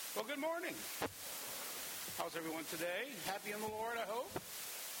Well, good morning. How's everyone today? Happy in the Lord, I hope.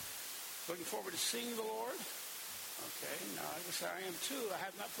 Looking forward to seeing the Lord. Okay, now I guess I am too. I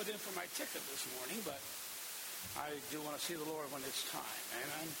have not put in for my ticket this morning, but I do want to see the Lord when it's time.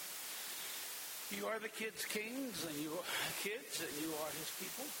 Amen. You are the kids' kings, and you are kids, and you are his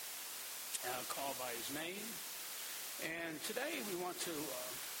people, called by his name. And today we want to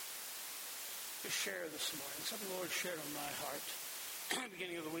just share this morning something the Lord shared on my heart at the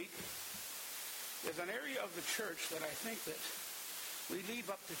beginning of the week. There's an area of the church that I think that we leave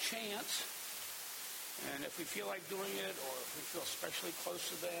up to chance, and if we feel like doing it, or if we feel especially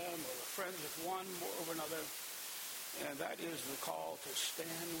close to them, or we're friends with one more over another, and that is the call to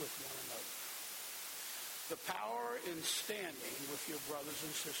stand with one another. The power in standing with your brothers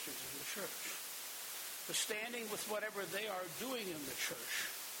and sisters in the church. The standing with whatever they are doing in the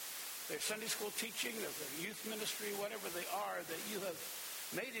church. Their Sunday school teaching, their youth ministry, whatever they are, that you have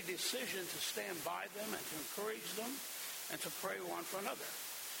made a decision to stand by them and to encourage them and to pray one for another.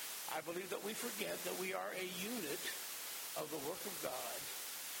 I believe that we forget that we are a unit of the work of God,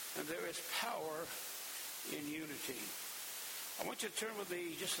 and there is power in unity. I want you to turn with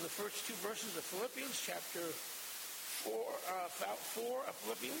me just to the first two verses of Philippians, chapter 4 of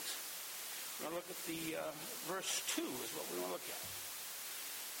Philippians. We're going to look at the verse 2 is what we want to look at.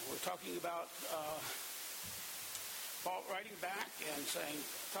 We're talking about Paul writing back and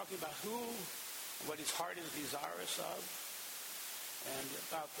talking about who, what his heart is desirous of, and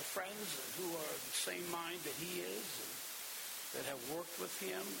about the friends and who are the same mind that he is, and that have worked with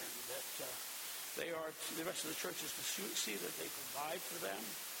him, and that they are, the rest of the church is to see that they provide for them.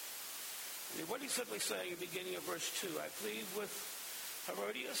 And what he's simply saying at the beginning of verse 2, I plead with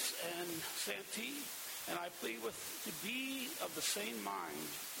Herodias and Santi, and I plead to be of the same mind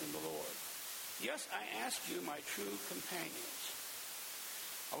in the Lord. Yes, I ask you, my true companions.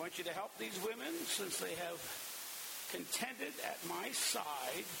 I want you to help these women since they have contended at my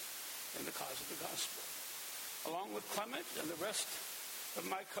side in the cause of the gospel, along with Clement and the rest of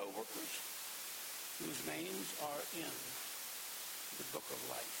my co-workers, whose names are in the book of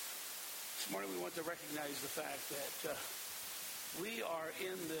life. This morning we want to recognize the fact that we are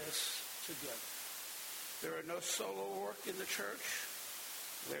in this together. There are no solo work in the church.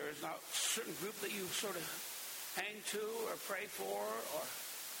 There is not a certain group that you sort of hang to or pray for.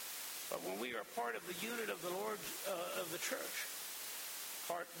 But when we are part of the unit of the Lord of the church,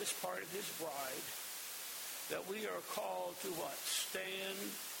 this part of his bride, that we are called to what? Stand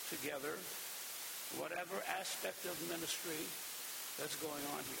together, whatever aspect of ministry that's going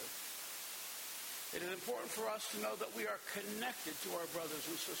on here. It is important for us to know that we are connected to our brothers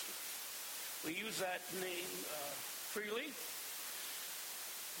and sisters. We use that name freely,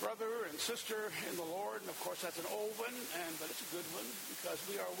 brother and sister in the Lord, and of course that's an old one, but it's a good one because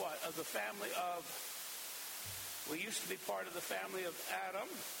we are what? Of the family of, we used to be part of the family of Adam.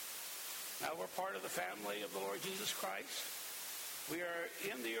 Now we're part of the family of the Lord Jesus Christ. We are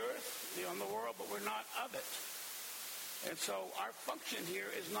in the earth, on the world, but we're not of it. And so our function here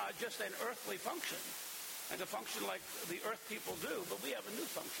is not just an earthly function, and to function like the earth people do, but we have a new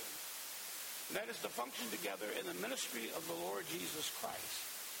function. And that is to function together in the ministry of the Lord Jesus Christ.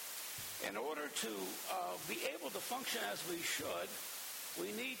 In order to be able to function as we should,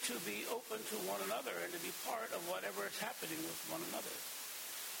 we need to be open to one another and to be part of whatever is happening with one another.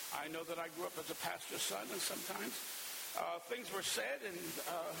 I know that I grew up as a pastor's son, and sometimes things were said and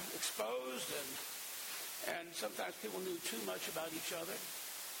exposed, and sometimes people knew too much about each other.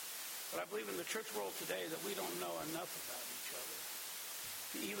 But I believe in the church world today that we don't know enough about each other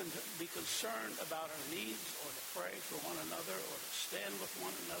to even be concerned about our needs, or to pray for one another, or to stand with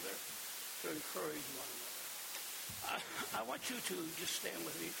one another, to encourage one another. I want you to just stand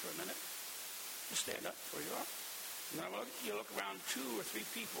with me for a minute. Just stand up where you are. And then I want you to look around 2 or 3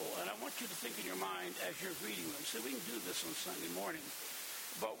 people, and I want you to think in your mind as you're greeting them. So we can do this on Sunday morning.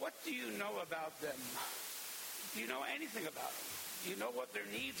 But what do you know about them? Do you know anything about them? Do you know what their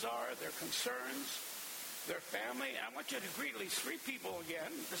needs are, their concerns, their family? And I want you to greet at least 3 people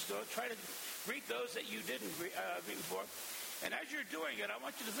again. Just try to greet those that you didn't greet before. And as you're doing it, I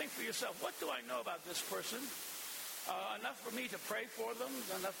want you to think for yourself, what do I know about this person? Enough for me to pray for them,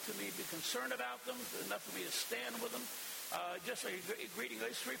 enough for me to be concerned about them, enough for me to stand with them. Just like greeting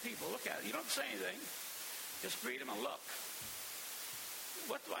those 3 people. Look at it. You don't say anything. Just greet them and look.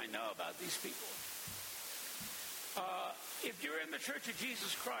 What do I know about these people? If you're in the Church of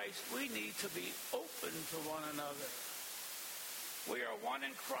Jesus Christ, we need to be open to one another. We are one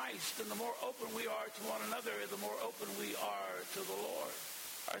in Christ, and the more open we are to one another, the more open we are to the Lord.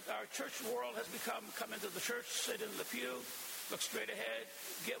 Our church world has come into the church, sit in the pew, look straight ahead,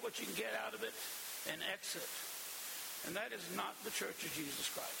 get what you can get out of it, and exit. And that is not the church of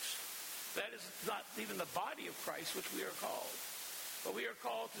Jesus Christ. That is not even the body of Christ, which we are called. But we are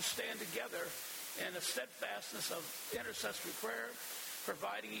called to stand together in a steadfastness of intercessory prayer,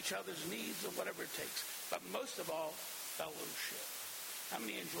 providing each other's needs and whatever it takes. But most of all, fellowship. How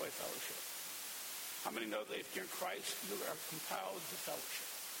many enjoy fellowship? How many know that if you're in Christ, you are compelled to fellowship?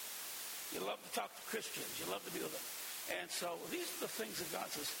 You love to talk to Christians. You love to be with them. And so these are the things that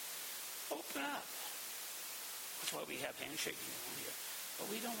God says, open up. That's why we have handshaking on here. But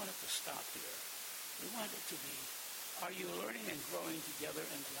we don't want it to stop here. We want it to be, are you learning and growing together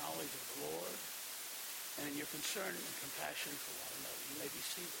in the knowledge of the Lord and in your concern and compassion for one another? You may be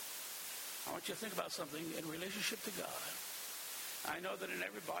seated. I want you to think about something in relationship to God. I know that in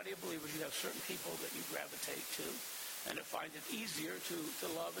every body of believers you have certain people that you gravitate to and that find it easier to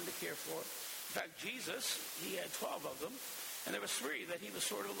love and to care for. In fact, Jesus, he had 12 of them, and there was 3 that he was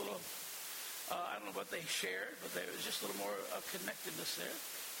sort of a little, I don't know what they shared, but there was just a little more connectedness there.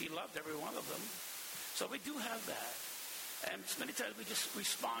 He loved every one of them. So we do have that. And many times we just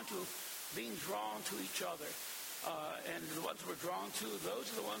respond to being drawn to each other. And the ones we're drawn to, those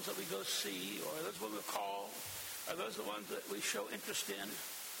are the ones that we go see, or those we call, or those are the ones that we show interest in.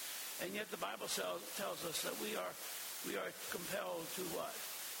 And yet the Bible tells us that we are compelled to what?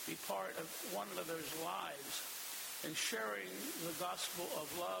 Be part of one another's lives and sharing the gospel of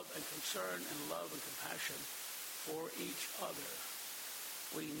love and concern and love and compassion for each other.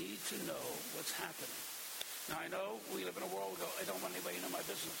 We need to know what's happening. Now, I know we live in a world where I don't want anybody to know my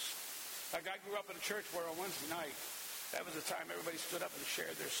business. Like, I grew up in a church where on Wednesday night, that was the time everybody stood up and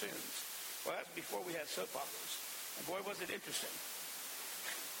shared their sins. Well, that's before we had soap operas. And boy, was it interesting.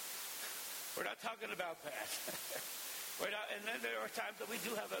 We're not talking about that. And then there are times that we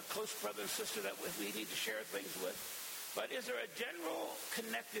do have a close brother and sister that we need to share things with. But is there a general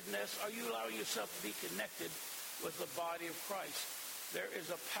connectedness? Are you allowing yourself to be connected with the body of Christ? There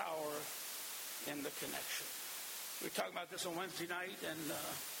is a power in the connection. We were talking about this on Wednesday night, and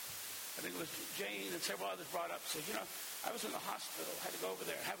I think it was Jane and several others brought up, said, I was in the hospital, had to go over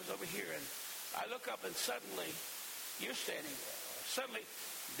there, I was over here, and I look up and suddenly you're standing there. Or suddenly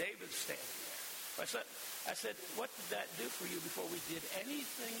David's standing there. I said, what did that do for you before we did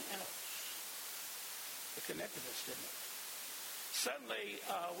anything else? The connectedness, didn't it? Suddenly,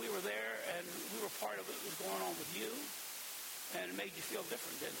 we were there, and we were part of what was going on with you, and it made you feel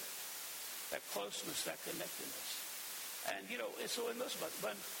different, didn't it? That closeness, that connectedness. And, so in this, but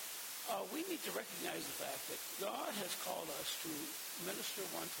we need to recognize the fact that God has called us to minister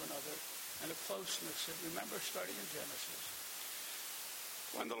one to another and a closeness. And remember, starting in Genesis,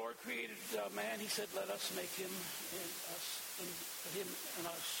 when the Lord created man, he said, let us make him in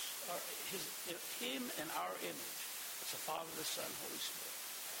our image. It's the Father, the Son, Holy Spirit.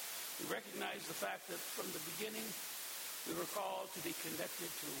 We recognize the fact that from the beginning, we were called to be connected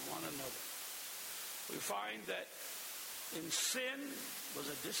to one another. We find that in sin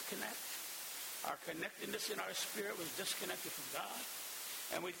was a disconnect. Our connectedness in our spirit was disconnected from God.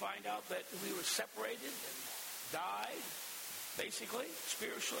 And we find out that we were separated and died, basically,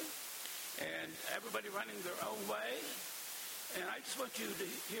 spiritually, and everybody running their own way. And I just want you to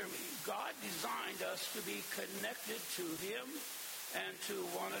hear me. God designed us to be connected to him and to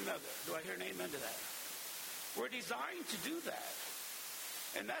one another. Do I hear an amen to that? We're designed to do that.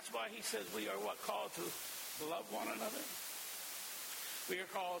 And that's why he says we are called to love one another. We are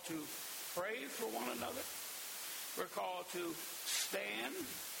called to pray for one another. We're called to stand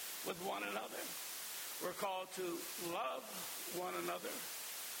with one another. We're called to love one another.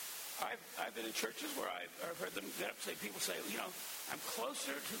 I've been in churches where I've heard them get up and say, people say, I'm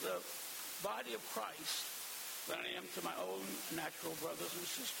closer to the body of Christ than I am to my own natural brothers and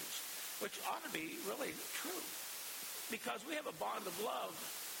sisters, which ought to be really true, because we have a bond of love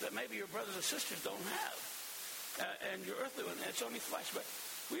that maybe your brothers and sisters don't have, and your earthly one, it's only flesh, but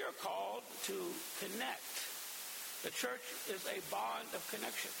we are called to connect. The church is a bond of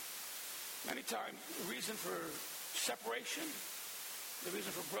connection. Many times, the reason for separation, the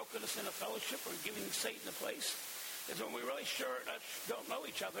reason for brokenness in a fellowship or giving Satan a place is when we really sure don't know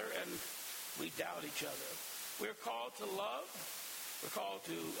each other and we doubt each other. We're called to love. We're called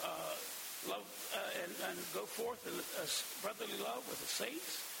to love and go forth in brotherly love with the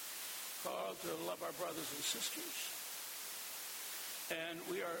saints. Called to love our brothers and sisters. And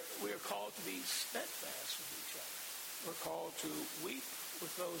we are called to be steadfast with each other. We're called to weep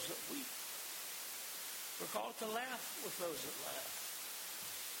with those that weep. We're called to laugh with those that laugh.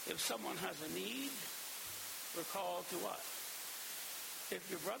 If someone has a need, we're called to what? If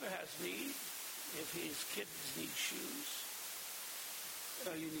your brother has need, if his kids need shoes,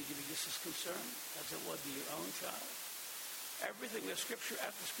 you need to be just as concerned as it would be your own child. Everything, there's scripture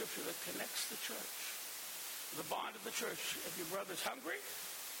after scripture that connects the church. The bond of the church. If your brother's hungry,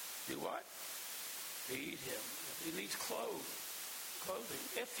 do what? Feed him. If he needs clothing.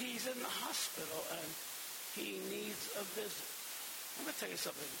 If he's in the hospital and he needs a visit. I'm going to tell you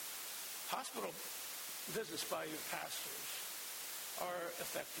something. Hospital visits by your pastors are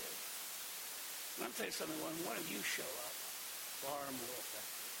effective. I'm going to tell you something. When one of you show up, far more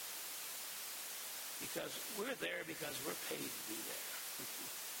effective. Because we're there because we're paid to be there.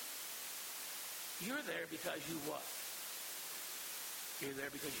 You're there because you what? You're there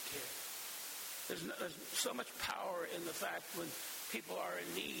because you care. There's so much power in the fact when people are in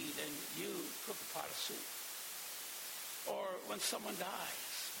need and you cook a pot of soup. Or when someone dies,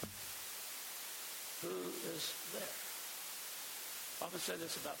 who is there? I often said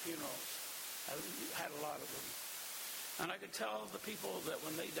this about funerals. I've had a lot of them. And I could tell the people that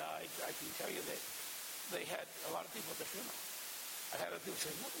when they died, I can tell you that they had a lot of people at the funeral. I had other people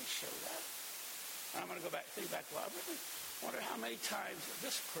say, nobody showed up. And I'm going to go back, think back, well, I really wonder how many times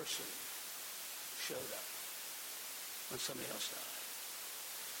this person showed up when somebody else died.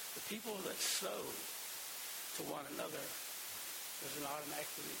 The people that sowed to one another, there's an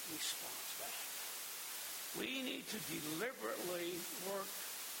automatic response back. We need to deliberately work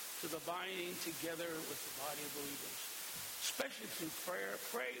to the binding together with the body of believers, especially through prayer.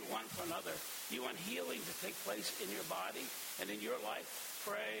 Pray one for another. You want healing to take place in your body and in your life,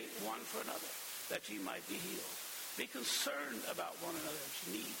 pray one for another, that you might be healed. Be concerned about one another's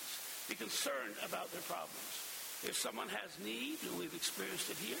needs. Be concerned about their problems. If someone has need, and we've experienced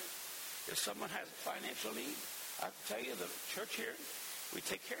it here, if someone has financial need, I can tell you the church here, we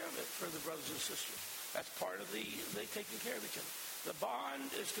take care of it for the brothers and sisters. That's part of they taking care of each other. The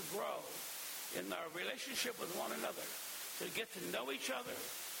bond is to grow in our relationship with one another, to get to know each other,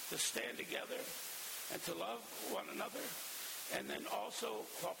 to stand together, and to love one another. And then also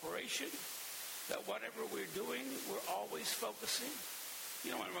cooperation, that whatever we're doing, we're always focusing.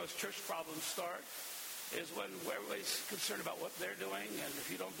 You know, when most church problems start is when everybody's concerned about what they're doing, and if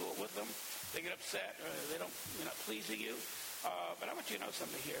you don't do it with them, they get upset, or you're not pleasing you. But I want you to know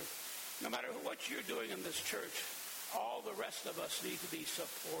something here. No matter what you're doing in this church, all the rest of us need to be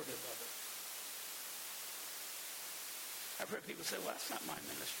supportive of it. I've heard people say, well, that's not my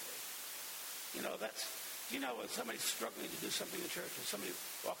ministry. When somebody's struggling to do something in church and somebody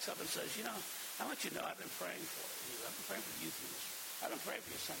walks up and says, I want you to know I've been praying for you. I've been praying for youth ministry. I've been praying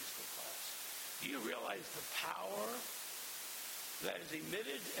for your Sunday school class. Do you realize the power that is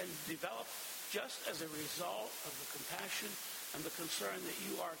emitted and developed just as a result of the compassion and the concern that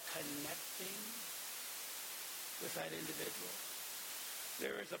you are connecting with that individual?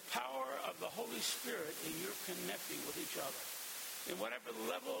 There is a power of the Holy Spirit in your connecting with each other. In whatever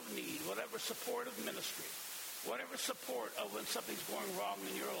level of need, whatever support of ministry, whatever support of when something's going wrong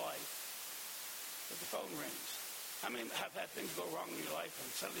in your life, that the phone rings. How many have had things go wrong in your life and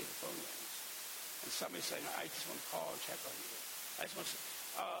suddenly the phone rings? And somebody's saying, I just want to call and check on you. I just want to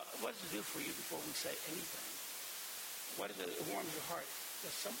what does it do for you before we say anything? It warms your heart.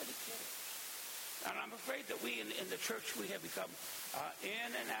 Does somebody care? And I'm afraid that we in the church, we have become in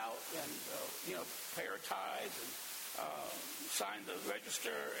and out and, pay our tithes and sign the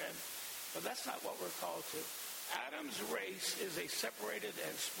register. But that's not what we're called to. Adam's race is a separated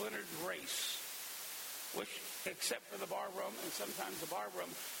and splintered race, which, except for the bar room, and sometimes the bar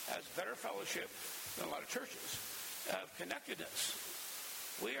room has better fellowship than a lot of churches, of connectedness.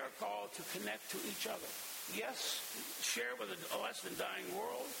 We are called to connect to each other. Yes, share with a less than dying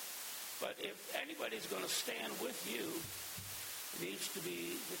world, but if anybody's going to stand with you, it needs to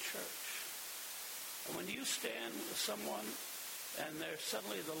be the church. And when you stand with someone and there's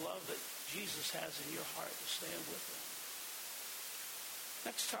suddenly the love that Jesus has in your heart, to stand with them.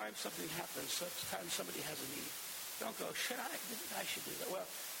 Next time something happens, next time somebody has a need, don't go, I should do that. Well,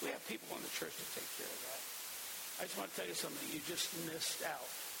 we have people in the church that take care of that. I just want to tell you something. You just missed out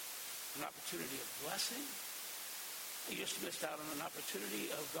on an opportunity of blessing. You just missed out on an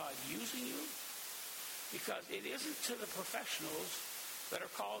opportunity of God using you, because it isn't to the professionals that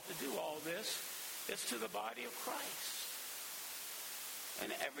are called to do all this. It's to the body of Christ. And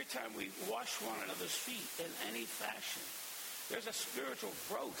every time we wash one another's feet in any fashion, there's a spiritual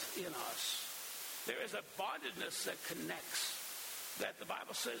growth in us. There is a bondedness that connects, that the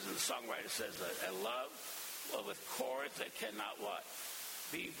Bible says, and the songwriter says, that a love with cords that cannot what?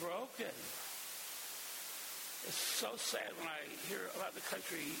 Be broken. It's so sad when I hear about the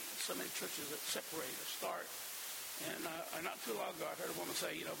country, so many churches that separate or start. And not too long ago, I heard a woman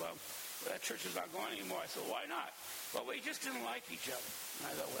say, well, that church is not going anymore. I said, why not? Well, we just didn't like each other. And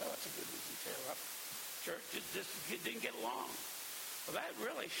I thought, well, that's a good reason to tear up. Church just didn't get along. Well, that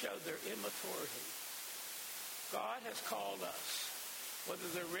really showed their immaturity. God has called us, whether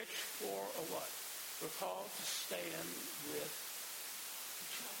they're rich, poor, or what, we're called to stand with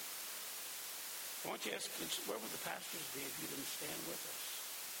each other. I want you to ask, where would the pastors be if you didn't stand with us?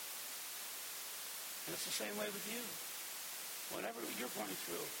 And it's the same way with you. Whenever you're going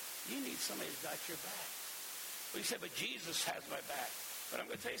through, you need somebody who's got your back. Well, you say, but Jesus has my back. But I'm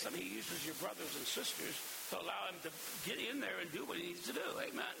going to tell you something. He uses your brothers and sisters to allow him to get in there and do what he needs to do.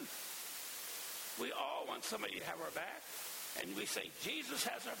 Amen. We all want somebody to have our back. And we say, Jesus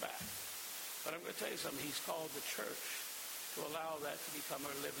has our back. But I'm going to tell you something. He's called the church to allow that to become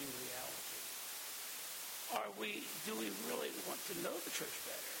a living reality. Do we really want to know the church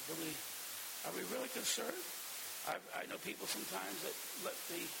better? Are we really concerned? I know people sometimes that let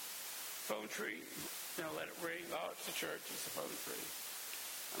the phone tree, let it ring. Oh, it's the church, it's the phone tree.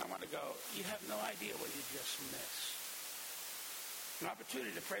 And I want to go, you have no idea what you just missed. An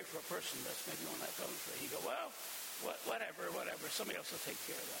opportunity to pray for a person that's maybe on that phone tree. You go, well, whatever. Somebody else will take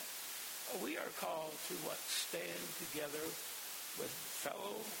care of that. We are called to what? Stand together with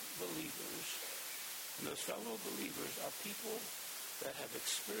fellow believers. And those fellow believers are people that have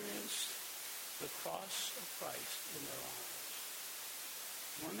experienced the cross of Christ in their lives.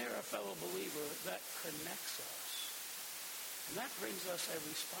 When they're a fellow believer, that connects us. And that brings us a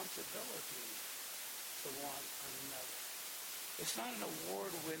responsibility to one another. It's not an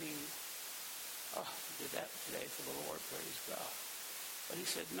award-winning, did that today for the Lord, praise God. But he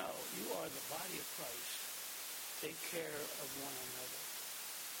said, no, you are the body of Christ. Take care of one another.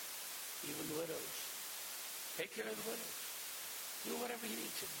 Even the widows. Take care of the widows. Do whatever you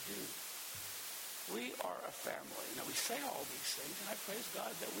need to do. We are a family. Now, we say all these things, and I praise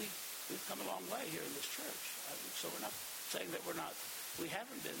God that we've come a long way here in this church. So we're not saying that we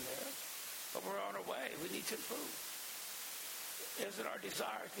haven't been there, but we're on our way. We need to improve. Is it our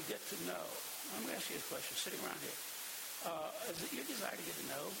desire to get to know? I'm going to ask you a question, sitting around here. Is it your desire to get to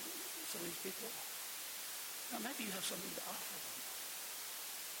know some of these people? Now, maybe you have something to offer them.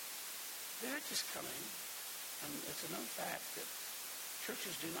 They're not just coming, and it's a known fact that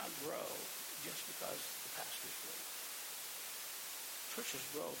churches do not grow just because the pastors grow. Churches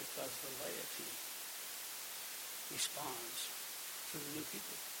grow because the laity responds to the new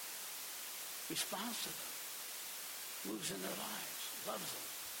people, responds to them, moves in their lives, loves them,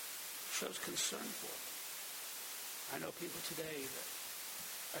 shows concern for them. I know people today that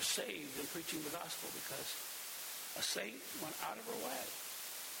are saved and preaching the gospel because a saint went out of her way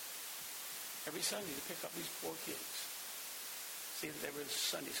every Sunday to pick up these poor kids, see that they were in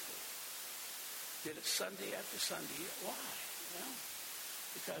Sunday school. Did it Sunday after Sunday. Why?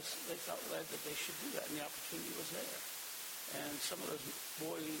 Because they felt led that they should do that, and the opportunity was there. And some of those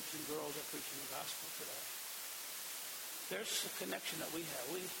boys and girls are preaching the gospel today. There's a connection that we have.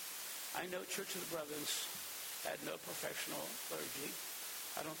 I know Church of the Brethren had no professional clergy.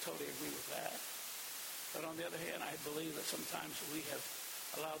 I don't totally agree with that. But on the other hand, I believe that sometimes we have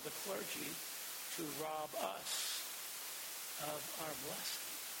allowed the clergy to rob us of our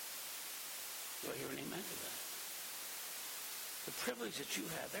blessing. Do I hear an amen to that? The privilege that you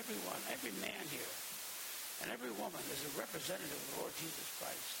have, everyone, every man here, and every woman is a representative of the Lord Jesus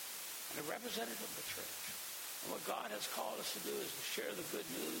Christ and a representative of the church. And what God has called us to do is to share the good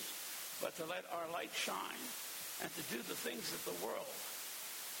news, but to let our light shine and to do the things that the world.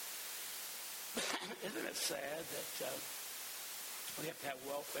 Isn't it sad that we have to have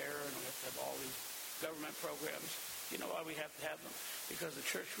welfare and we have to have all these government programs? You know why we have to have them? Because the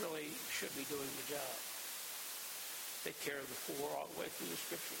church really should be doing the job. Take care of the poor all the way through the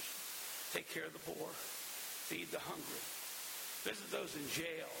scriptures. Take care of the poor. Feed the hungry. Visit those in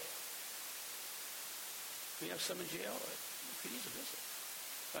jail. We have some in jail that could use a visit.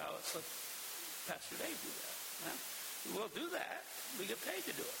 Well, let's let Pastor Dave do that. Well, we'll do that. We get paid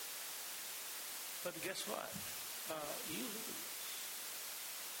to do it. But guess what? You lose.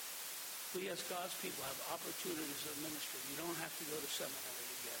 We as God's people have opportunities of ministry. You don't have to go to seminary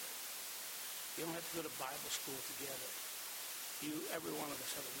together. You don't have to go to Bible school together. Every one of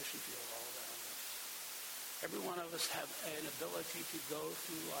us have a mission field all around us. Every one of us have an ability to go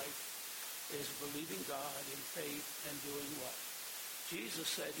through life is believing God in faith and doing what? Jesus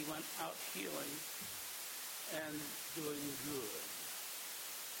said he went out healing and doing good.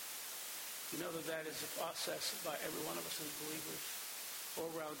 You know that is a process by every one of us as believers. Go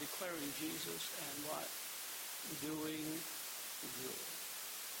around declaring Jesus and what? Doing good.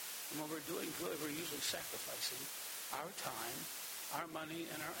 And when we're doing good, we're usually sacrificing our time our money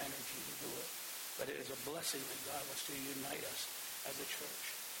and our energy to do it. But it is a blessing that God wants to unite us as a church.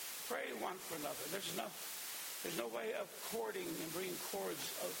 Pray one for another. There's no way of cording and bringing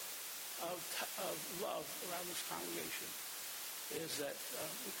cords of love around this congregation is that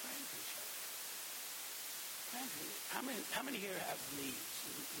we pray for each other. How many here have needs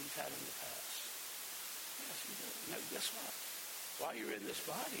you've had in the past? Yes, you do. Now, guess what? While you're in this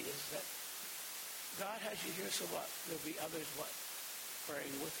body is that God has you here, so what? There'll be others, what?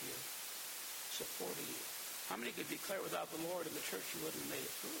 Praying with you, supporting you. How many could declare without the Lord in the church you wouldn't have made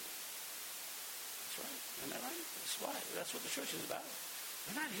it through? That's right. Isn't that right? That's why. That's what the church is about.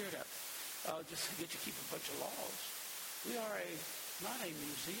 We're not here to just get you to keep a bunch of laws. We are not a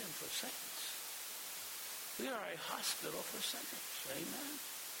museum for saints. We are a hospital for sinners. Amen.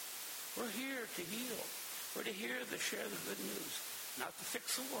 We're here to heal. We're here to share the good news. Not to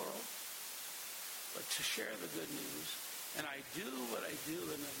fix the world, but to share the good news. And I do what I do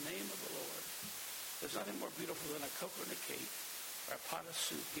in the name of the Lord. There's nothing more beautiful than a coconut cake or a pot of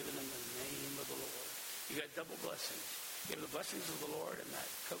soup given in the name of the Lord. You got double blessings. You have the blessings of the Lord, and that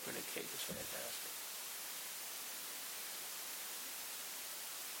coconut cake is fantastic.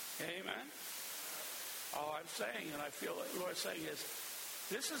 Amen. All I'm saying, and I feel like the Lord saying is,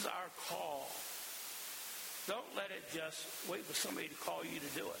 this is our call. Don't let it just wait for somebody to call you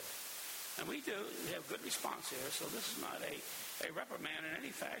to do it. And we do. We have good response here, so this is not a reprimand in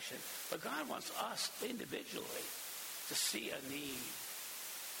any fashion. But God wants us individually to see a need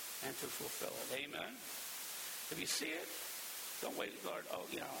and to fulfill it. Amen? If you see it, don't wait, Lord. Oh,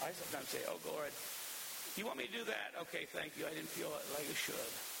 I sometimes say, oh, Lord, you want me to do that? Okay, thank you. I didn't feel like I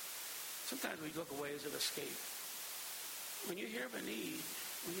should. Sometimes we look away as an escape. When you hear of a need,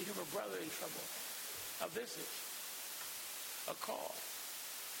 when you hear of a brother in trouble, a visit, a call.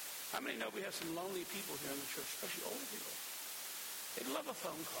 How many know we have some lonely people here in the church, especially older people? They love a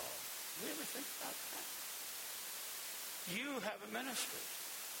phone call. Do we ever think about that? You have a ministry.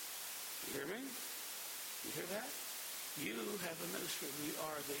 You hear me? You hear that? You have a ministry. We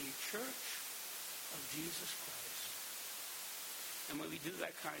are the church of Jesus Christ. And when we do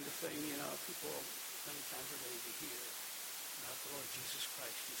that kind of thing, people many times are ready to hear about the Lord Jesus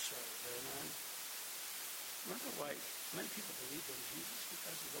Christ you serve. Amen? Remember why many people believed in Jesus?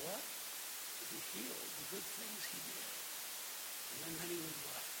 Because of the what? He healed, the good things he did. And then many would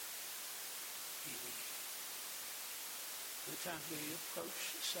what? Believe. Many times we approach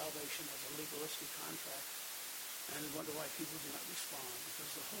salvation as a legalistic contract and wonder why people do not respond,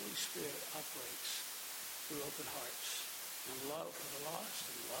 because the Holy Spirit operates through open hearts and love for the lost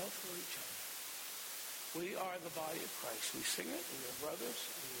and love for each other. We are the body of Christ. We sing it, we are brothers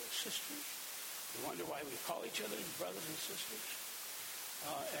and we are sisters. We wonder why we call each other brothers and sisters.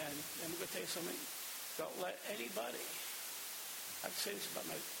 And I'm going to tell you something. Don't let anybody, I'd say this about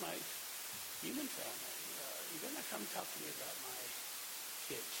my human family. You better not come talk to me about my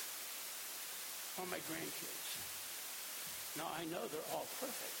kids or my grandkids. Now, I know they're all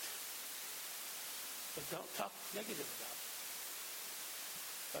perfect. But don't talk negative about them.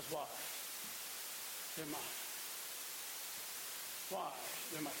 That's why. They're mine. Why?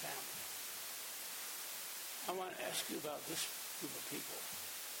 They're my family. I want to ask you about this group of people.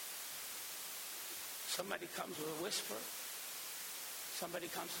 Somebody comes with a whisper. Somebody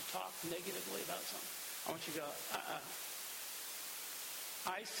comes to talk negatively about something. I want you to go,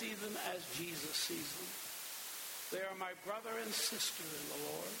 I see them as Jesus sees them. They are my brother and sister in the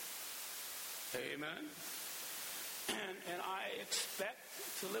Lord. Amen. And I expect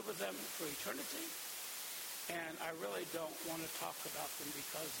to live with them for eternity. And I really don't want to talk about them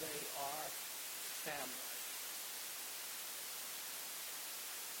because they are family.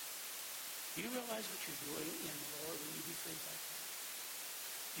 Do you realize what you're doing in the Lord when you do things like that?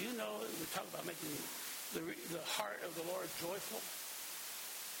 Do you know we talk about making the heart of the Lord joyful?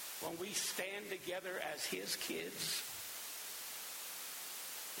 When we stand together as his kids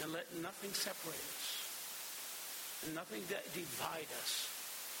and let nothing separate us and nothing divide us,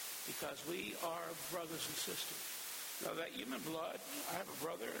 because we are brothers and sisters. Now that human blood, I have a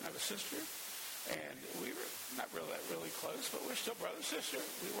brother and I have a sister, and we were not really close, but we're still brother and sister.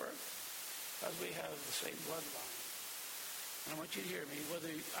 We were. Because we have the same bloodline. And I want you to hear me, whether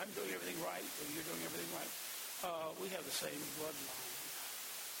I'm doing everything right or you're doing everything right, we have the same bloodline.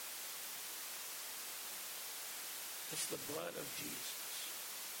 It's the blood of Jesus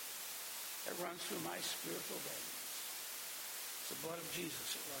that runs through my spiritual veins. It's the blood of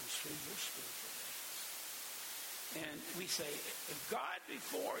Jesus that runs through your spiritual veins. And we say, if God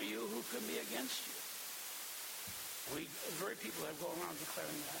before you, who can be against you? And the very people that go around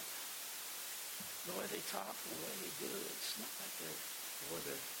declaring that. the way they talk and the way they do it, it's not like we're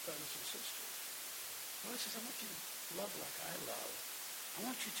their brothers and sisters. The Lord says, I want you to love like I love. I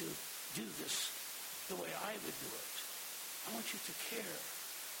want you to do this the way I would do it. I want you to care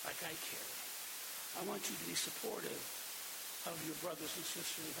like I care. I want you to be supportive of your brothers and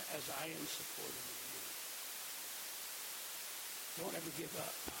sisters as I am supportive of you. Don't ever give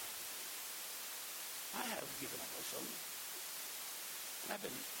up. I have given up on some. I've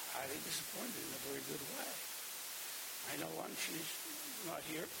been highly disappointed in a very good way. I know one, she's not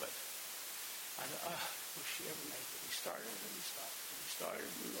here, but I thought, will she ever make it? We started and we stopped. And we started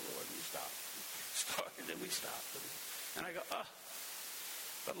in the Lord and we stopped. Started and we stopped. And I go,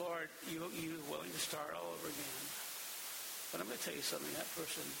 but Lord, you're willing to start all over again. But I'm going to tell you something. That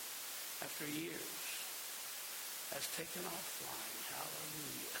person, after years, has taken off flying.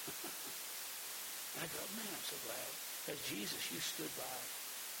 Hallelujah. And I go, man, I'm so glad. Because Jesus, you stood by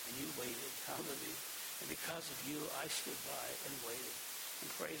and you waited. Hallelujah. And because of you, I stood by and waited. And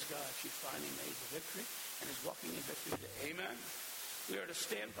praise God, she finally made the victory and is walking in victory today. Amen. We are to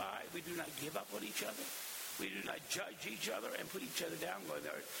stand by. We do not give up on each other. We do not judge each other and put each other down. Going,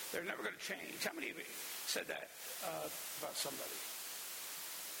 they're never going to change. How many of you said that about somebody?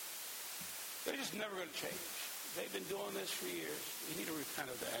 They're just never going to change. They've been doing this for years. We need to repent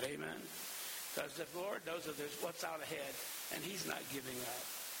of that. Amen. Because the Lord knows that there's what's out ahead, and he's not giving up.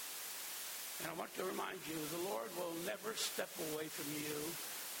 And I want to remind you, the Lord will never step away from you,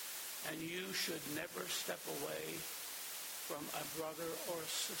 and you should never step away from a brother or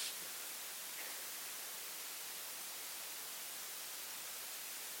a sister.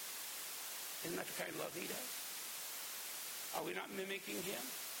 Isn't that the kind of love he does? Are we not mimicking him?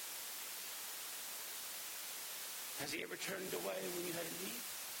 Has he ever turned away when you had a need?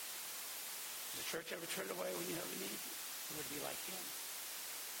 Has the church ever turned away when you have a need? It would be like him.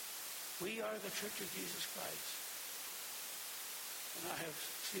 We are the Church of Jesus Christ. And I have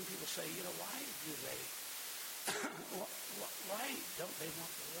seen people say, why do they? Why don't they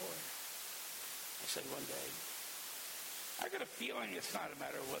want the Lord? I said one day, I got a feeling it's not a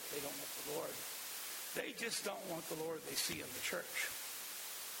matter of what they don't want the Lord. They just don't want the Lord they see in the church.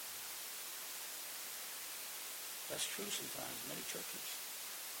 That's true sometimes, many churches.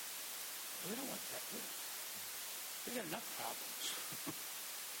 We don't want that. We got enough problems.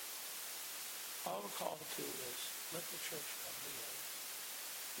 All we're called to is let the church come together.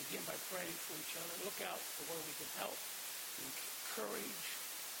 Begin by praying for each other. Look out for where we can help, encourage,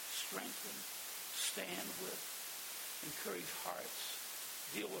 strengthen, stand with, encourage hearts,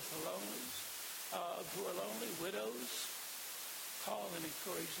 deal with the lonely, who are lonely, widows, call and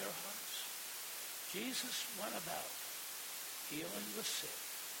encourage their hearts. Jesus went about healing the sick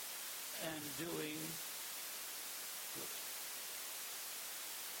and doing good.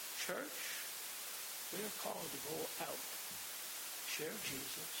 Church, we are called to go out, share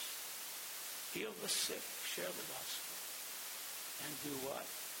Jesus, heal the sick, share the gospel, and do what?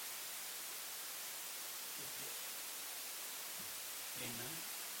 Do good. Amen.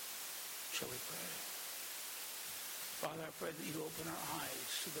 Shall we pray? Father, I pray that you open our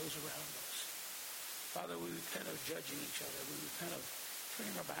eyes to those around us. Father, we repent of judging each other. We repent of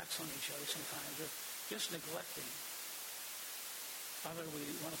turning our backs on each other sometimes, or just neglecting. Father, we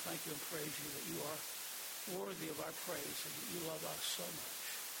want to thank you and praise you that you are worthy of our praise and that you love us so much.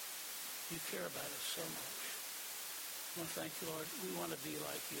 You care about us so much. I want to thank you, Lord. We want to be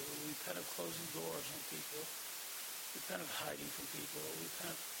like you. We repent of closing doors on people. We repent of hiding from people. We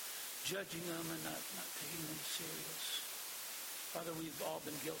repent of judging them and not taking them serious. Father, we've all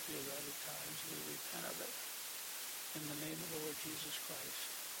been guilty of that at times. We repent of it. In the name of the Lord Jesus Christ,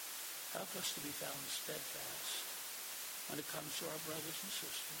 help us to be found steadfast when it comes to our brothers and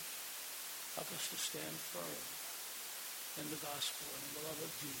sisters. Help us to stand firm in the gospel and in the love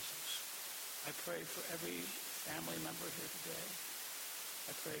of Jesus. I pray for every family member here today.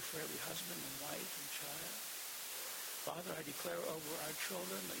 I pray for every husband and wife and child. Father, I declare over our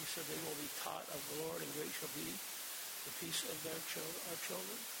children that you said they will be taught of the Lord, and great shall be the peace of our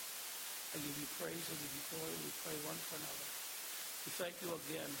children. I give you praise, I give you glory. We pray one for another. We thank you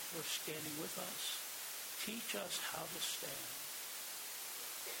again for standing with us. Teach us how to stand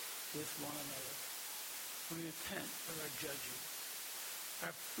with one another. We repent of our judging.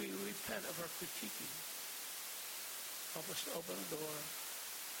 We repent of our critiquing. Help us to open a door.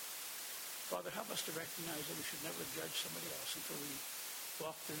 Father, help us to recognize that we should never judge somebody else until we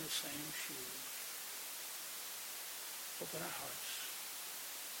walked in the same shoes. Open our hearts,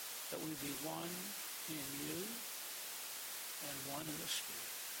 that we be one in you and one in the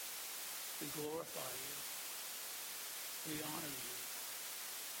Spirit. We glorify you. We honor you.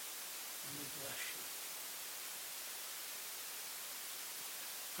 we bless you.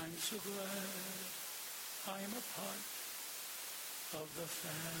 I'm so glad I'm a part of the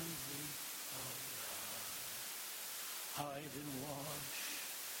family of God. I've been washed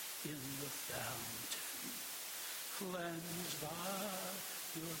in the fountain, cleansed by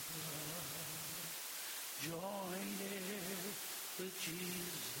your blood. Joined with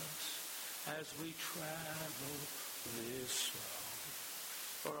Jesus as we travel this road.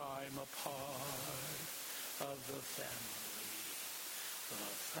 For I'm a part of the family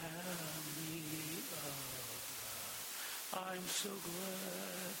of God. I'm so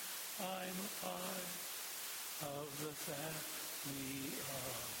glad I'm a part of the family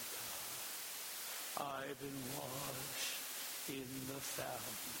of God. I've been washed in the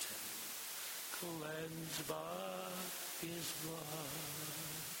fountain, cleansed by his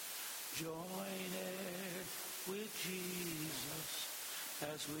blood, joined with Jesus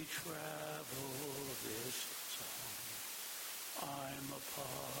as we travel this song. I'm a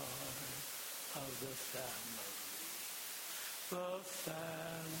part of the family of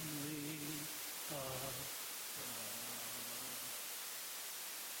God.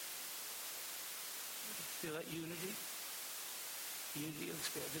 Feel that unity? Unity of the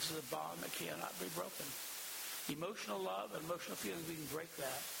Spirit. This is a bond that cannot be broken. Emotional love and emotional feelings, we can break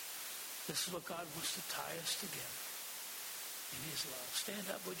that. This is what God wants to tie us together in his love. Stand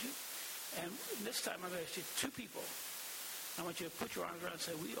up, would you? And this time I'm going to ask you two people. I want you to put your arms around and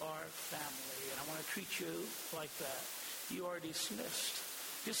say, we are family. And I want to treat you like that. You are dismissed.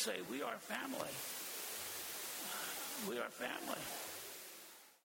 Just say, we are family. We are family.